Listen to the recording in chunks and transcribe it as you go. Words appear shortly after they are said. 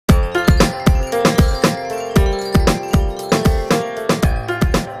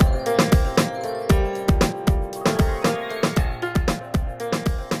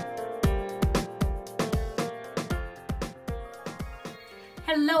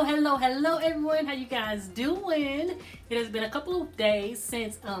Hello everyone, how you guys doing? It has been a couple of days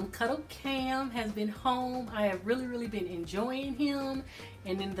since Cuddle Cam has been home. I have really been enjoying him,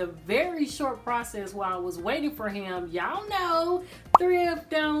 and in the very short process while I was waiting for him, y'all know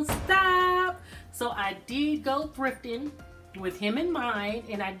thrift don't stop. So I did go thrifting with him in mind,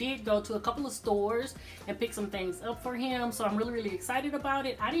 and I did go to a couple of stores and pick some things up for him, so I'm really excited about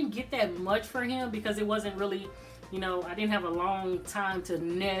it. I didn't get that much for him because it wasn't really, you know, I didn't have a long time to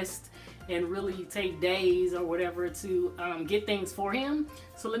nest and really take days or whatever to get things for him.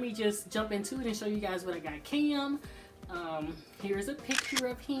 So let me just jump into it and show you guys what I got Cam. Here's a picture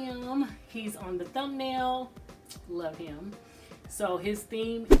of him. He's on the thumbnail. Love him. So his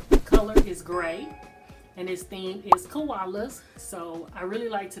theme color is gray, and his theme is koalas. So I really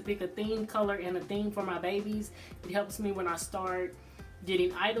like to pick a theme color and a theme for my babies. It helps me when I start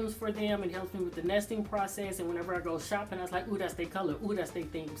getting items for them. It helps me with the nesting process, and whenever I go shopping, I was like, ooh, that's their color, ooh, that's their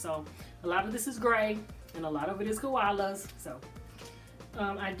theme. So a lot of this is gray and a lot of it is koalas. So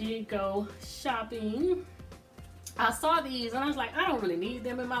I did go shopping. I saw these and I was like, I don't really need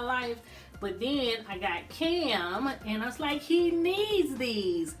them in my life, but then I got Cam and I was like, he needs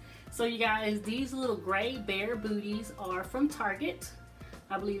these. So you guys, these little gray bear booties are from Target.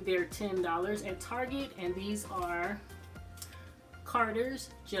 I believe they're $10 at Target, and these are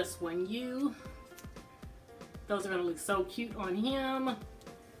Carter's Just One You. Those are gonna look so cute on him.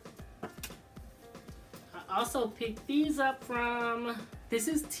 I also picked these up from, this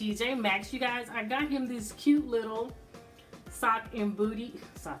is TJ Maxx, you guys. I got him this cute little sock and bib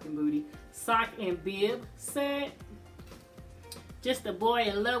set. Just a boy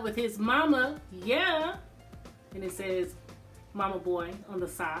in love with his mama, yeah. And it says mama boy on the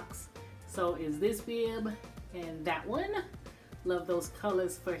socks. So is this bib and that one. Love those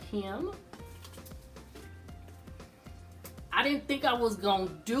colors for him. I didn't think I was gonna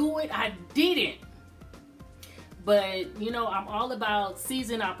do it. I didn't. But you know, I'm all about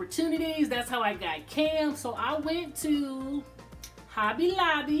season opportunities. That's how I got Cam. So I went to Hobby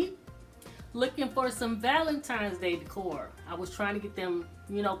Lobby looking for some Valentine's Day decor. I was trying to get them,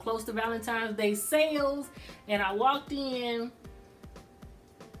 you know, close to Valentine's Day sales, and I walked in.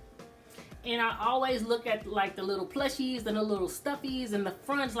 And I always look at like the little plushies and the little stuffies in the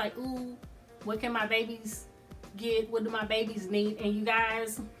front, like, ooh, what can my babies get? What do my babies need? And you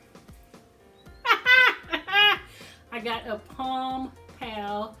guys, I got a Palm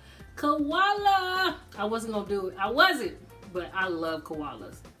Pal koala. I wasn't gonna do it. I wasn't, but I love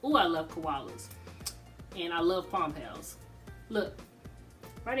koalas. Ooh, I love koalas. And I love Palm Pals. Look,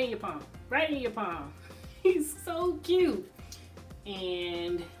 right in your palm, right in your palm. He's so cute.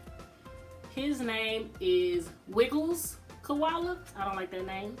 And his name is Wiggles Koala. I don't like that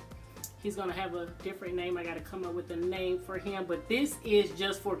name. He's gonna have a different name. I gotta come up with a name for him, but this is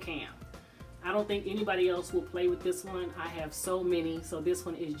just for Cam. I don't think anybody else will play with this one. I have so many, so this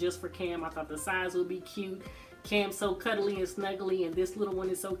one is just for Cam. I thought the size would be cute. Cam's so cuddly and snuggly, and this little one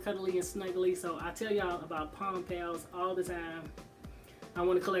is so cuddly and snuggly. So I tell y'all about Palm Pals all the time. I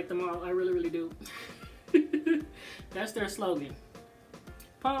wanna collect them all, I really do. That's their slogan.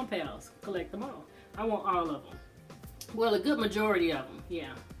 Palm Pals, collect them all. I want all of them. Well, a good majority of them,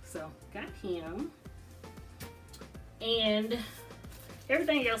 yeah. So, got him. And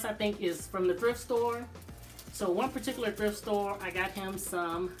everything else I think is from the thrift store. So one particular thrift store, I got him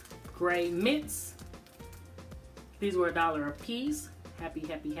some gray mitts. These were $1 a piece. Happy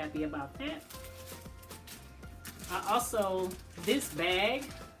about that. I also, this bag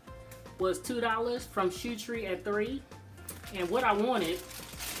was $2 from Shoe Tree at 3. And what I wanted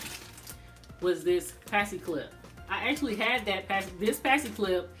was this passy clip. I actually had this passy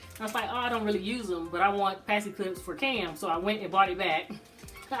clip. I was like, oh, I don't really use them, but I want passy clips for Cam, so I went and bought it back.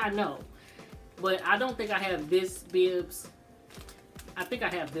 I know, but I don't think I have this bibs. I think I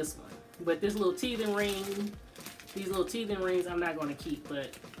have this one, but this little teething ring, these little teething rings, I'm not going to keep.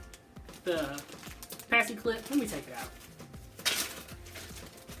 But the passy clip, let me take it out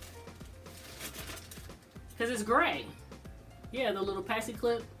because it's gray. Yeah, the little passy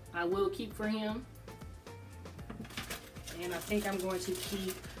clip I will keep for him. And I think I'm going to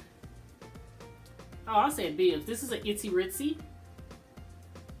keep, oh, I said bibs. This is an Itsy Ritsy.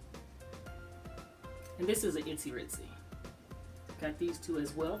 And this is an Itsy Ritsy. Got these two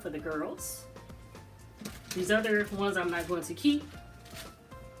as well for the girls. These other ones I'm not going to keep.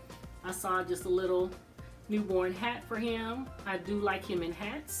 I saw just a little newborn hat for him. I do like him in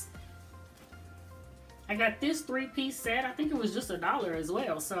hats. I got this 3-piece set. I think it was just $1 as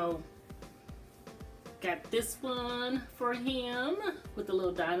well. So got this one for him with the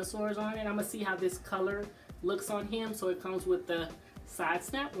little dinosaurs on it. I'm gonna see how this color looks on him. So it comes with the side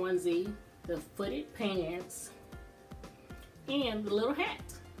snap onesie, the footed pants, and the little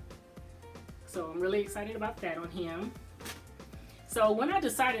hat. So I'm really excited about that on him. So when I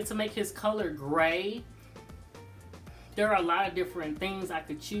decided to make his color gray, there are a lot of different things I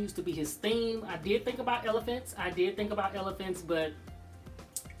could choose to be his theme. I did think about elephants. But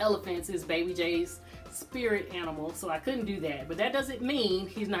elephants is Baby J's spirit animal, so I couldn't do that. But that doesn't mean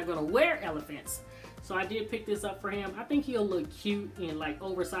he's not gonna wear elephants. So I did pick this up for him. I think he'll look cute in like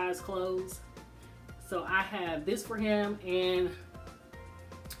oversized clothes. So I have this for him, and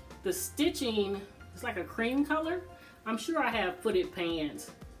the stitching is like a cream color. I'm sure I have footed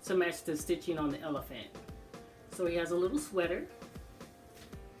pants to match the stitching on the elephant. So he has a little sweater.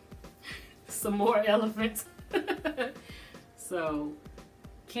 Some more elephants. So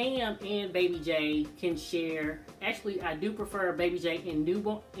Cam and Baby J can share. Actually, I do prefer Baby J in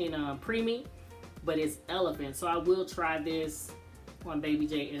newborn, in preemie, but it's elephant. So I will try this on Baby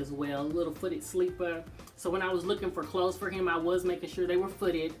J as well. Little footed sleeper. So when I was looking for clothes for him, I was making sure they were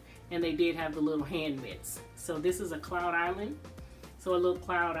footed, and they did have the little hand mitts. So this is a Cloud Island. So a little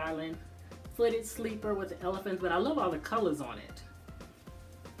Cloud Island footed sleeper with the elephants, but I love all the colors on it.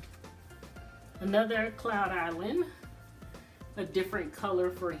 Another Cloud Island, a different color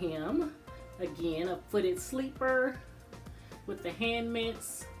for him. Again, a footed sleeper with the hand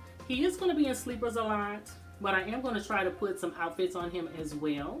mitts. He is going to be in sleepers a lot, but I am going to try to put some outfits on him as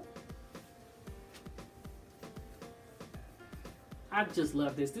well. I just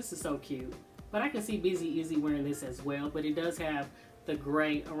love this. This is so cute. But I can see Busy Izzy wearing this as well, but it does have the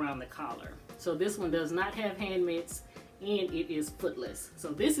gray around the collar. So this one does not have hand mitts, and it is footless.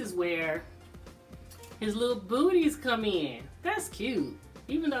 So this is where his little booties come in. That's cute.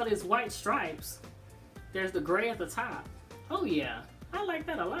 Even though there's white stripes, there's the gray at the top. Oh yeah, I like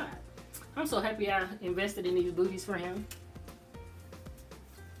that a lot. I'm so happy I invested in these booties for him.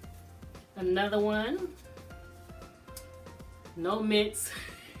 Another one. No mitts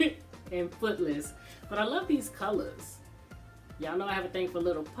and footless. But I love these colors. Y'all know I have a thing for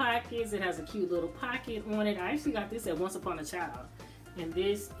little pockets. It has a cute little pocket on it. I actually got this at Once Upon a Child. And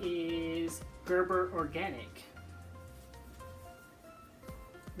this is Gerber Organic.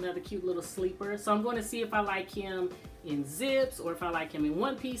 Another cute little sleeper. So I'm going to see if I like him in zips, or if I like him in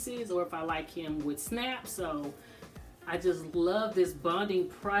one pieces, or if I like him with snaps. So I just love this bonding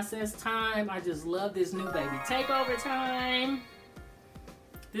process time. I just love this new baby takeover time.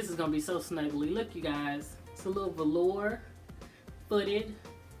 This is gonna be so snuggly. Look, you guys, it's a little velour footed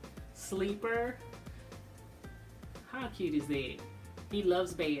sleeper. How cute is that? He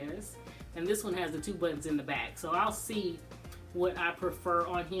loves bears. And this one has the 2 buttons in the back. So I'll see what I prefer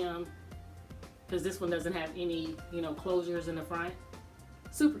on him, because this one doesn't have any, you know, closures in the front.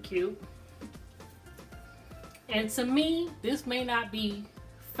 Super cute. And to me, this may not be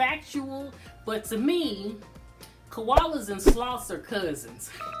factual, but to me, koalas and sloths are cousins.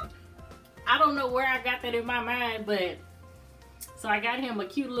 I don't know where I got that in my mind, but so I got him a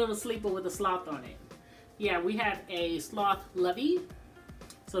cute little sleeper with a sloth on it. Yeah, we have a sloth lovey.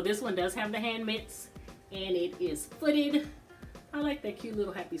 So this one does have the hand mitts, and it is footed. I like that cute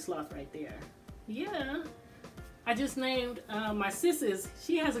little happy sloth right there. Yeah. I just named my sis's,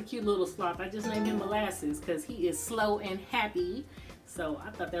 she has a cute little sloth. I just named him Molasses because he is slow and happy. So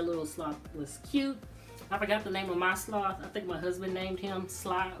I thought that little sloth was cute. I forgot the name of my sloth. I think my husband named him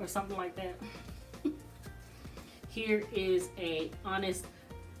Sly or something like that. Here is a Honest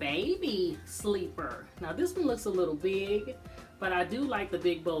Baby sleeper. Now this one looks a little big, but I do like the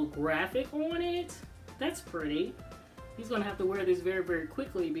big bold graphic on it. That's pretty. He's gonna have to wear this very, very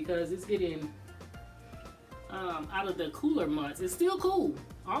quickly because it's getting out of the cooler months. It's still cool,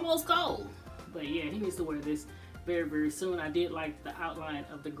 almost cold, but yeah, he needs to wear this very, very soon. I did like the outline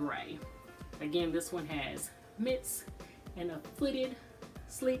of the gray. Again, this one has mitts and a footed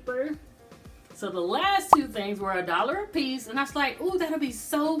sleeper. So the last 2 things were $1 a piece, and I was like, ooh, that'll be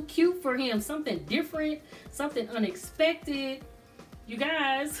so cute for him. Something different, something unexpected. You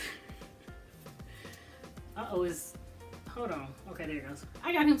guys, hold on. Okay, there it goes.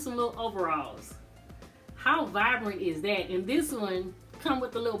 I got him some little overalls. How vibrant is that? And this one come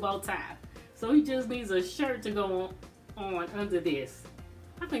with the little bow tie. So he just needs a shirt to go on under this.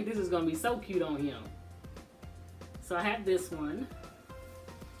 I think this is gonna be so cute on him. So I have this one.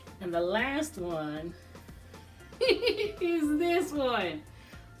 And the last one is this one.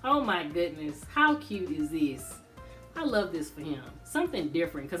 Oh my goodness, how cute is this? I love this for him. Something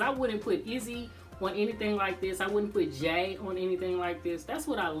different, because I wouldn't put Izzy on anything like this. I wouldn't put Jay on anything like this. That's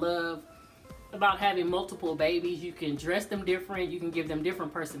what I love about having multiple babies. You can dress them different. You can give them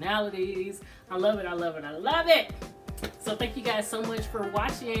different personalities. I love it, I love it, I love it. So thank you guys so much for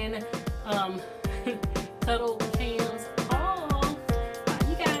watching Cuddle Cam